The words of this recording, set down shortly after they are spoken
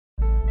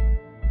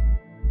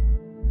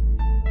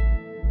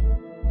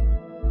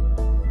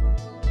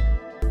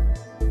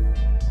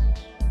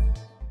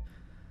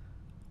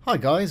Hi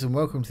guys, and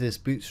welcome to this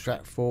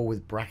Bootstrap 4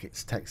 with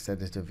brackets text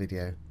editor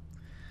video.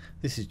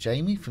 This is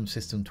Jamie from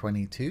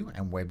System22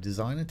 and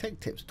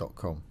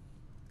webdesignertechtips.com.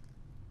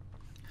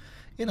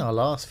 In our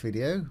last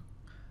video,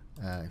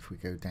 if we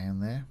go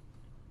down there,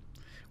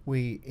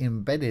 we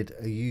embedded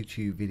a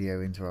YouTube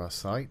video into our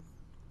site,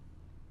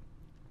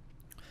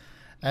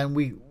 and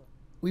we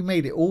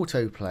made it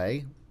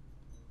autoplay,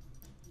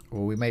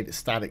 or we made it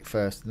static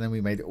first and then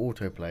we made it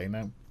autoplay.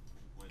 Now,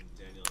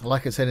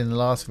 like I said in the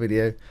last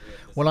video,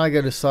 when I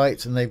go to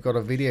sites and they've got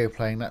a video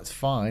playing, that's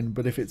fine,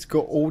 but if it's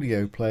got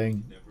audio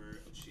playing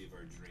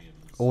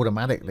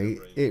automatically,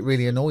 it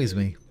really annoys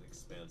me.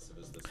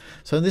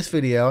 So in this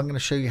video I'm going to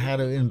show you how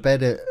to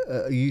embed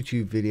a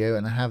YouTube video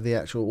and have the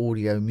actual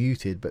audio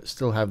muted but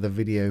still have the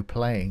video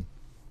playing.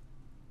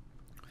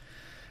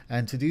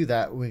 And to do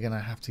that, we're going to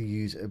have to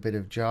use a bit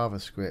of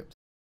JavaScript.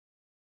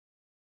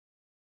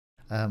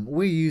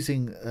 We're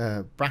using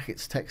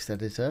brackets text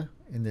editor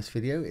in this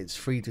video. It's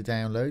free to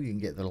download. You can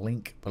get the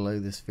link below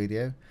this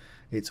video.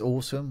 It's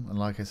awesome, and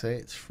like I say,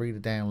 it's free to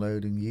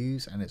download and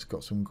use, and it's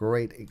got some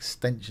great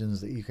extensions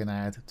that you can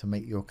add to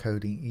make your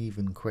coding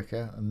even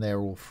quicker, and they're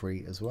all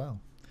free as well.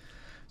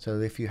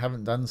 So if you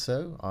haven't done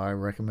so, I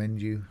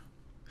recommend you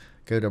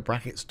go to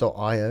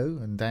brackets.io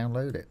and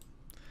download it.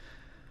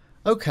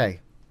 Okay.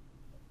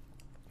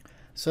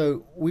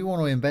 So we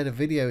want to embed a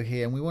video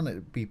here, and we want it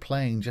to be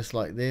playing just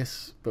like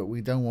this, but we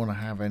don't want to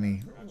have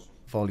any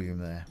volume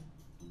there.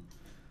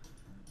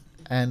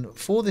 And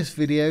for this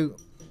video,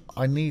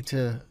 I need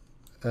to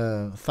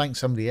thank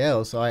somebody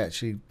else. I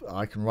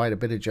can write a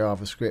bit of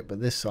JavaScript, but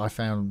this I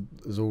found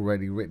is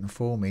already written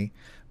for me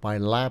by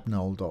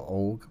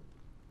labnol.org.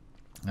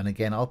 And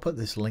again, I'll put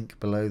this link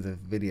below the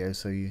video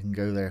so you can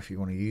go there if you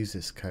want to use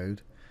this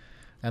code.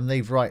 And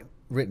they've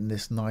written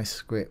this nice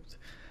script.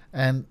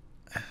 And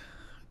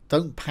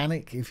don't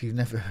panic if you've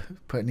never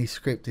put any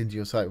script into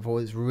your site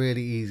before. It's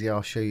really easy.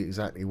 I'll show you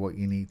exactly what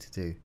you need to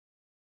do.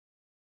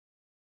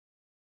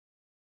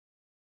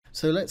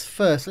 So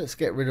let's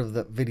get rid of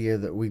that video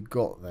that we've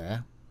got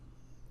there.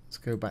 Let's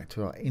go back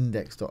to our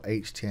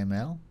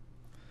index.html.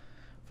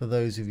 For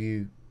those of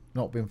you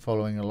not been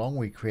following along,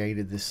 we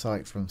created this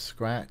site from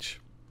scratch.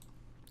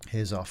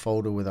 Here's our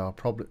folder with our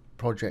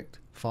project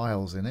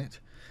files in it.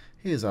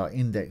 Here's our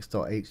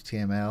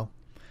index.html.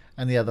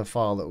 And the other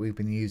file that we've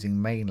been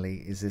using mainly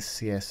is this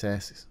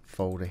CSS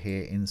folder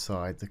here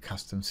inside the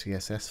custom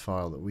CSS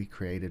file that we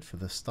created for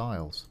the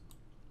styles.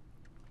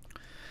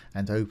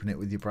 And to open it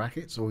with your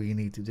brackets, all you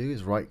need to do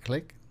is right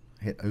click,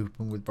 hit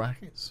open with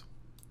brackets.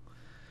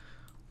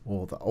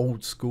 Or the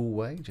old school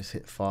way, just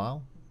hit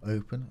file,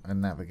 open,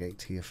 and navigate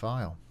to your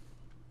file.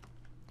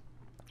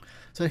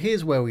 So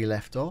here's where we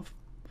left off.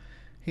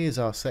 Here's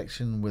our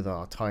section with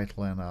our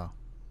title and our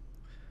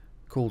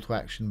call to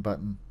action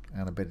button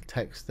and a bit of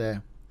text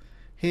there.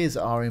 Here's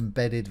our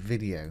embedded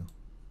video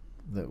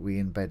that we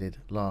embedded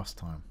last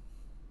time.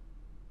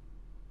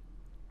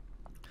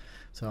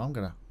 So I'm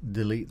going to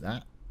delete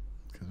that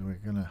because we're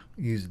going to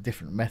use a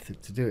different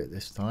method to do it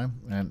this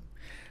time. And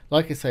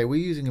like I say, we're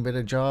using a bit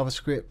of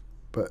JavaScript,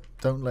 but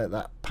don't let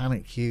that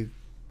panic you.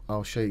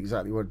 I'll show you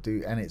exactly what to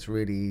do, and it's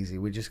really easy.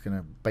 We're just going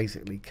to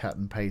basically cut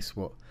and paste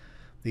what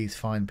these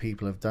fine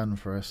people have done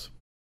for us.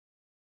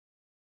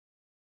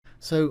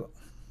 So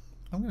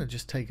I'm going to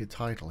just take a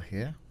title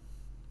here.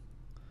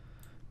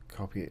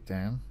 Copy it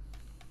down,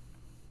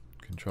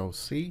 Control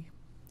C,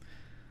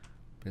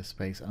 bit of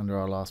space under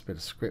our last bit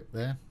of script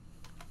there.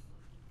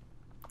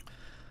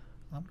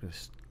 I'm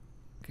just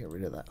get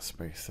rid of that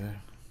space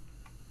there,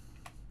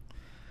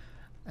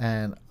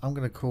 and I'm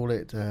going to call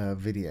it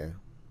video,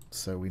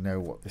 so we know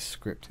what this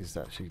script is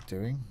actually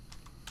doing.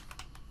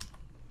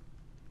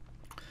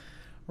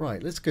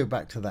 Right, let's go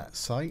back to that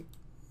site.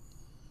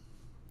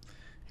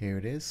 Here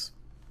it is,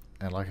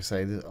 and like I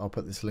say, I'll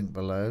put this link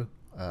below,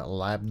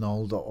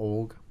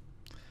 labnol.org.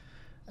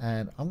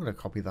 And I'm going to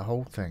copy the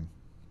whole thing.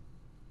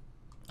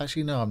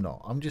 Actually, no, I'm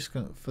not. I'm just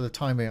going to, for the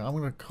time being, I'm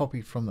going to copy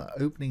from the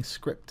opening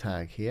script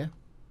tag here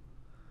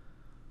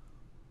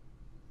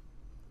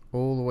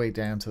all the way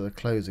down to the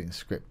closing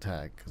script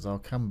tag, because I'll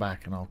come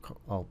back and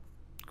I'll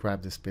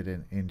grab this bit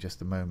in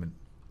just a moment.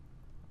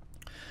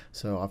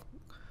 So I've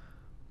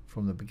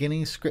from the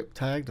beginning script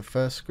tag, the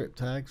first script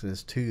tag, so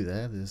there's two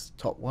there. There's the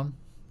top one,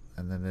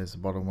 and then there's the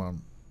bottom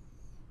one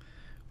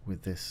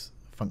with this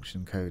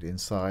function code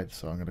inside.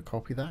 So I'm going to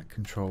copy that,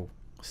 Control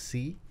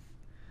C,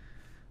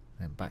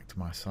 then back to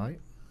my site.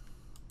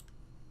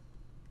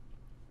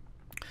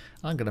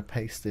 I'm going to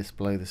paste this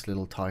below this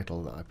little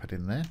title that I put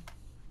in there.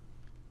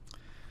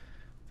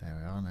 There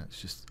we are.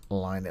 Let's just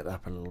line it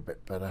up a little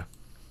bit better.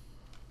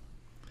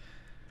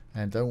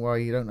 And don't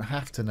worry, you don't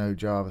have to know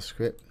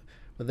JavaScript,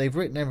 but they've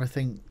written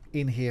everything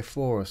in here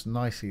for us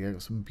nicely. They've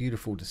got some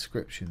beautiful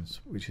descriptions,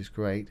 which is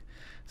great.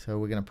 So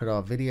we're going to put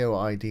our video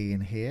ID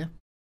in here.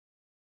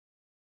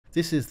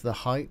 This is the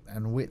height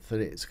and width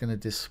that it's going to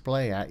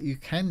display at. You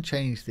can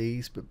change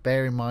these, but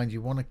bear in mind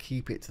you want to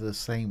keep it to the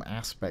same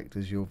aspect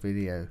as your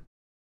video,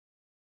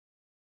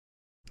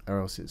 or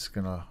else it's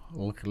going to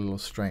look a little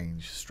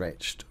strange,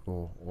 stretched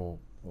or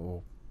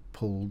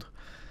pulled.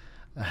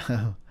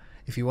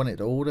 If you want it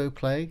to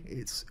autoplay,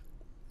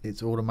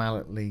 it's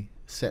automatically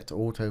set to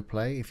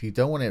autoplay. If you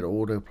don't want it to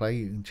autoplay,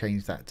 you can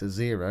change that to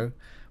 0.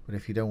 But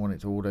if you don't want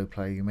it to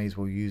autoplay, you may as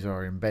well use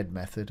our embed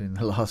method in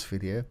the last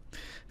video.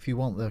 If you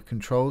want the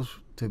controls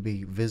to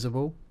be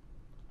visible,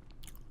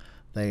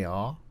 they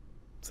are.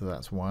 So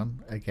that's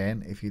 1.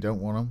 Again, if you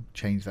don't want them,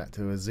 change that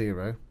to a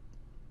 0.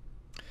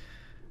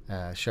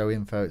 Show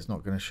info, it's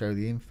not going to show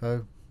the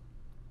info.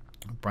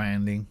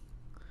 Branding,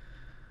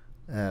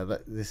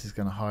 this is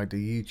going to hide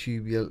the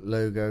YouTube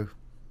logo.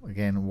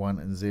 Again, 1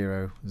 and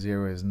 0.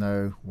 0 is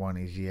no, 1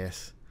 is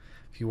yes.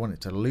 If you want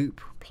it to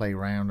loop, play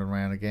round and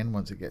round again.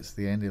 Once it gets to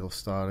the end, it'll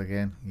start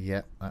again.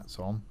 Yep, that's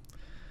on.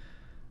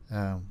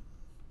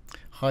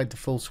 Hide the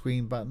full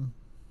screen button.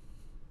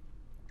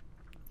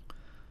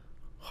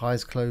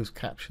 Hide closed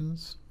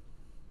captions.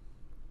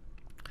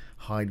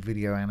 Hide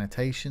video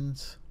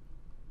annotations.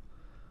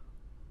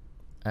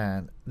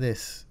 And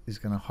this is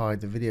going to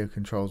hide the video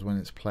controls when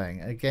it's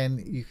playing.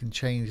 Again, you can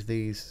change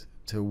these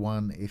to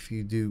 1 if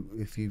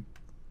you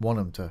want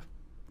them to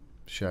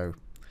show.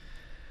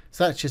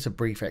 So that's just a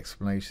brief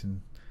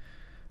explanation.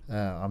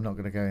 I'm not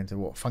going to go into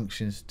what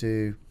functions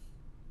do.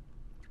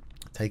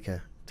 Take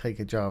a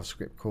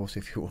JavaScript course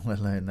if you want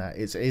to learn that.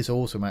 It's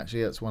awesome,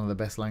 actually. That's one of the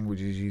best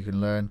languages you can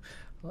learn.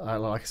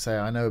 Like I say,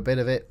 I know a bit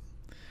of it,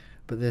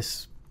 but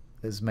this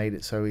has made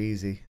it so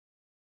easy.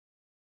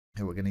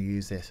 And we're going to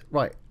use this.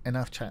 Right,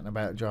 enough chatting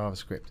about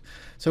JavaScript.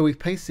 So we've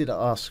pasted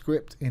our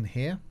script in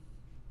here,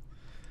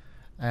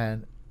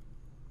 and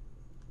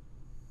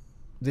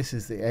this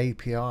is the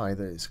API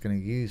that it's going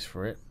to use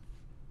for it.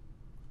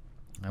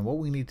 And what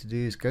we need to do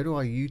is go to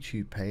our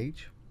YouTube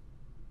page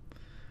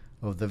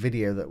of the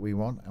video that we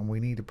want, and we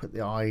need to put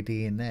the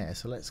ID in there.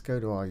 So let's go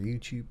to our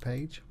YouTube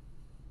page.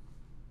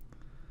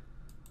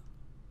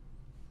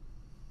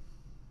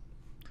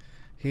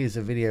 Here's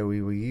the video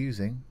we were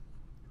using.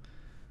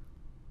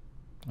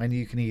 And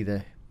you can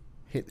either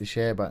hit the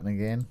share button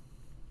again,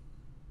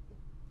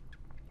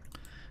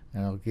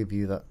 and I'll give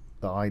you the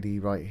ID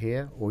right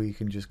here, or you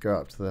can just go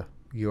up to the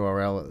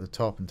URL at the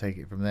top and take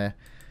it from there.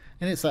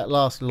 And it's that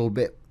last little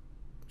bit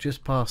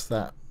just past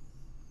that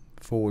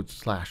 /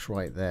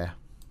 right there.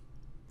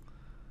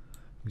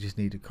 We just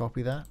need to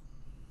copy that.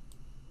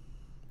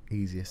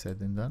 Easier said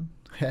than done.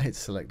 It's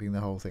selecting the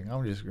whole thing.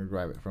 I'm just going to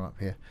grab it from up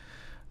here.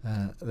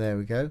 There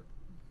we go.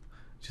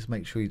 Just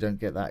make sure you don't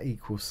get that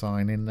equal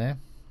sign in there.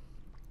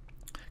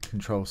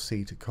 Control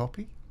C to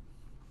copy.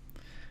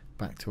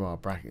 Back to our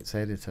brackets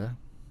editor.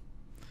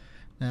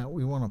 Now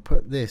we want to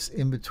put this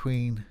in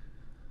between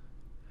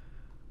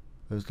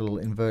those little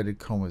inverted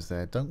commas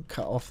there. Don't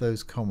cut off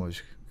those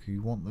commas.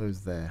 You want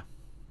those there.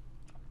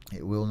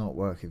 It will not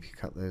work if you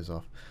cut those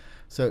off.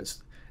 So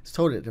it's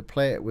told it to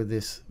play it with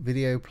this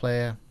video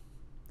player,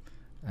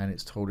 and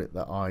it's told it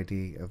the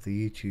ID of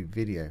the YouTube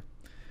video.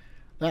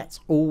 That's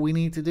all we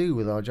need to do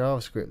with our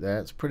JavaScript there.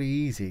 It's pretty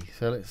easy.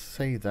 So let's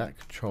save that,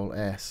 Control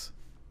S.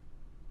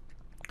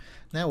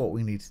 Now what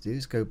we need to do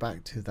is go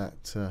back to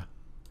that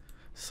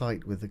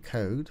site with the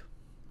code,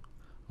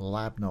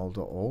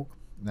 labnull.org.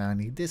 Now I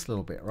need this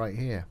little bit right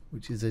here,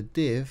 which is a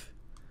div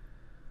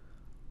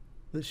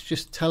that's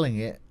just telling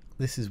it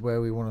this is where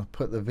we want to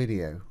put the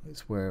video.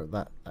 It's where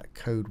that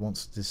code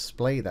wants to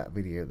display that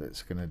video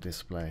that's going to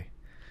display.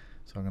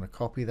 So I'm going to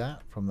copy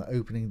that from the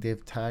opening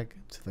div tag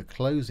to the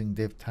closing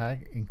div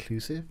tag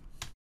inclusive.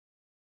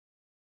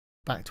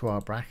 Back to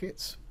our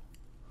brackets.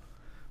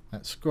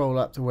 Let's scroll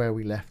up to where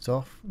we left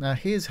off. Now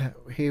here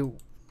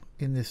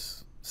in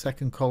this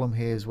second column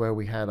here is where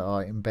we had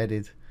our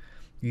embedded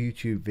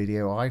YouTube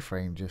video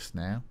iframe just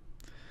now,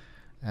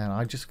 and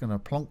I'm just going to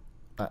plonk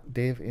that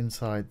div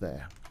inside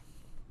there.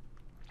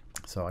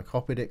 So I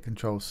copied it,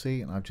 Control C,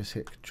 and I've just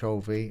hit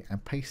Control V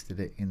and pasted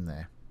it in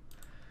there.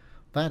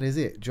 That is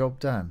it, job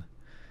done.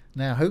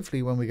 Now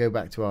hopefully when we go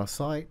back to our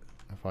site,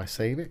 if I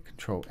save it,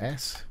 Control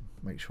S,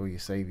 make sure you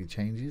save your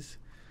changes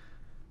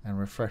and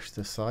refresh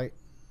the site.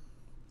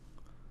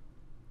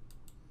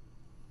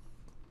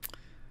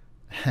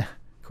 Of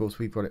course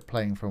we've got it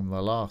playing from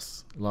the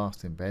last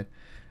embed.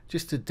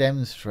 Just to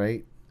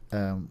demonstrate,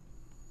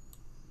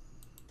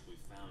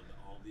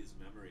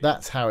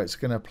 that's how it's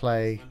going to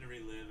play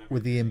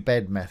with the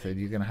embed method.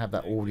 You're going to have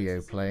that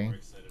audio playing.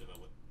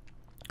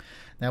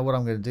 Now what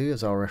I'm going to do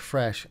is I'll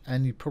refresh,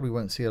 and you probably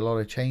won't see a lot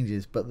of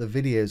changes, but the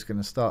video is going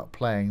to start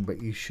playing,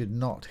 but you should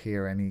not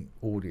hear any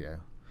audio.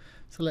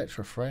 So let's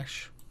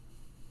refresh.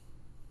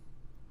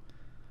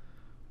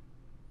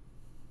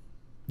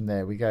 And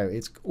there we go.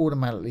 It's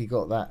automatically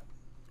got that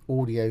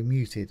audio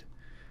muted,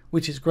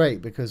 which is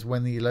great because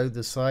when you load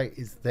the site,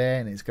 it's there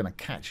and it's going to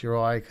catch your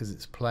eye because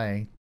it's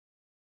playing.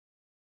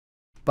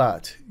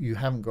 But you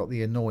haven't got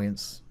the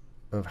annoyance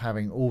of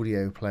having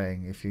audio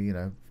playing. If you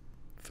know,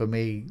 for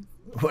me,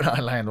 when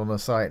I land on a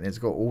site and it's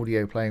got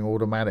audio playing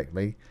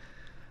automatically,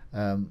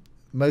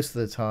 most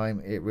of the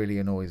time it really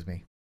annoys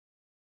me.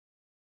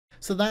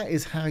 So that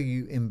is how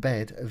you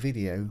embed a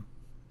video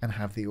and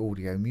have the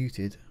audio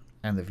muted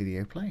and the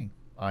video playing.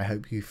 I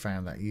hope you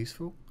found that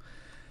useful.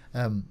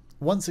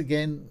 Once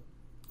again,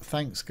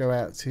 thanks go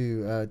out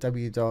to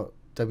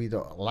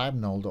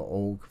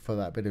www.labnol.org for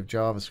that bit of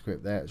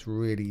JavaScript there. It's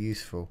really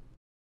useful.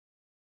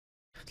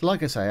 So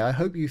like I say, I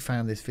hope you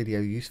found this video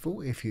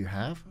useful. If you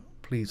have,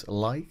 please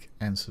like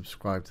and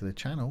subscribe to the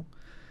channel.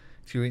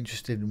 If you're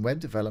interested in web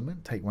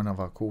development, take one of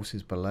our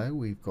courses below.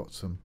 We've got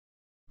some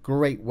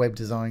great web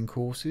design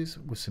courses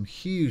with some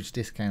huge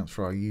discounts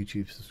for our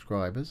YouTube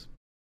subscribers.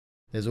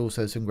 There's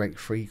also some great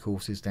free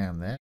courses down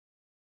there.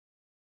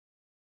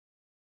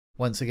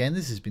 Once again,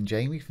 this has been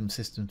Jamie from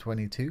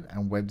System22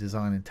 and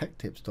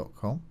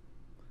webdesignandtechtips.com.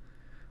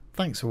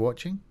 Thanks for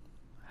watching.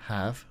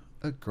 Have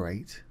a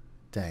great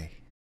day.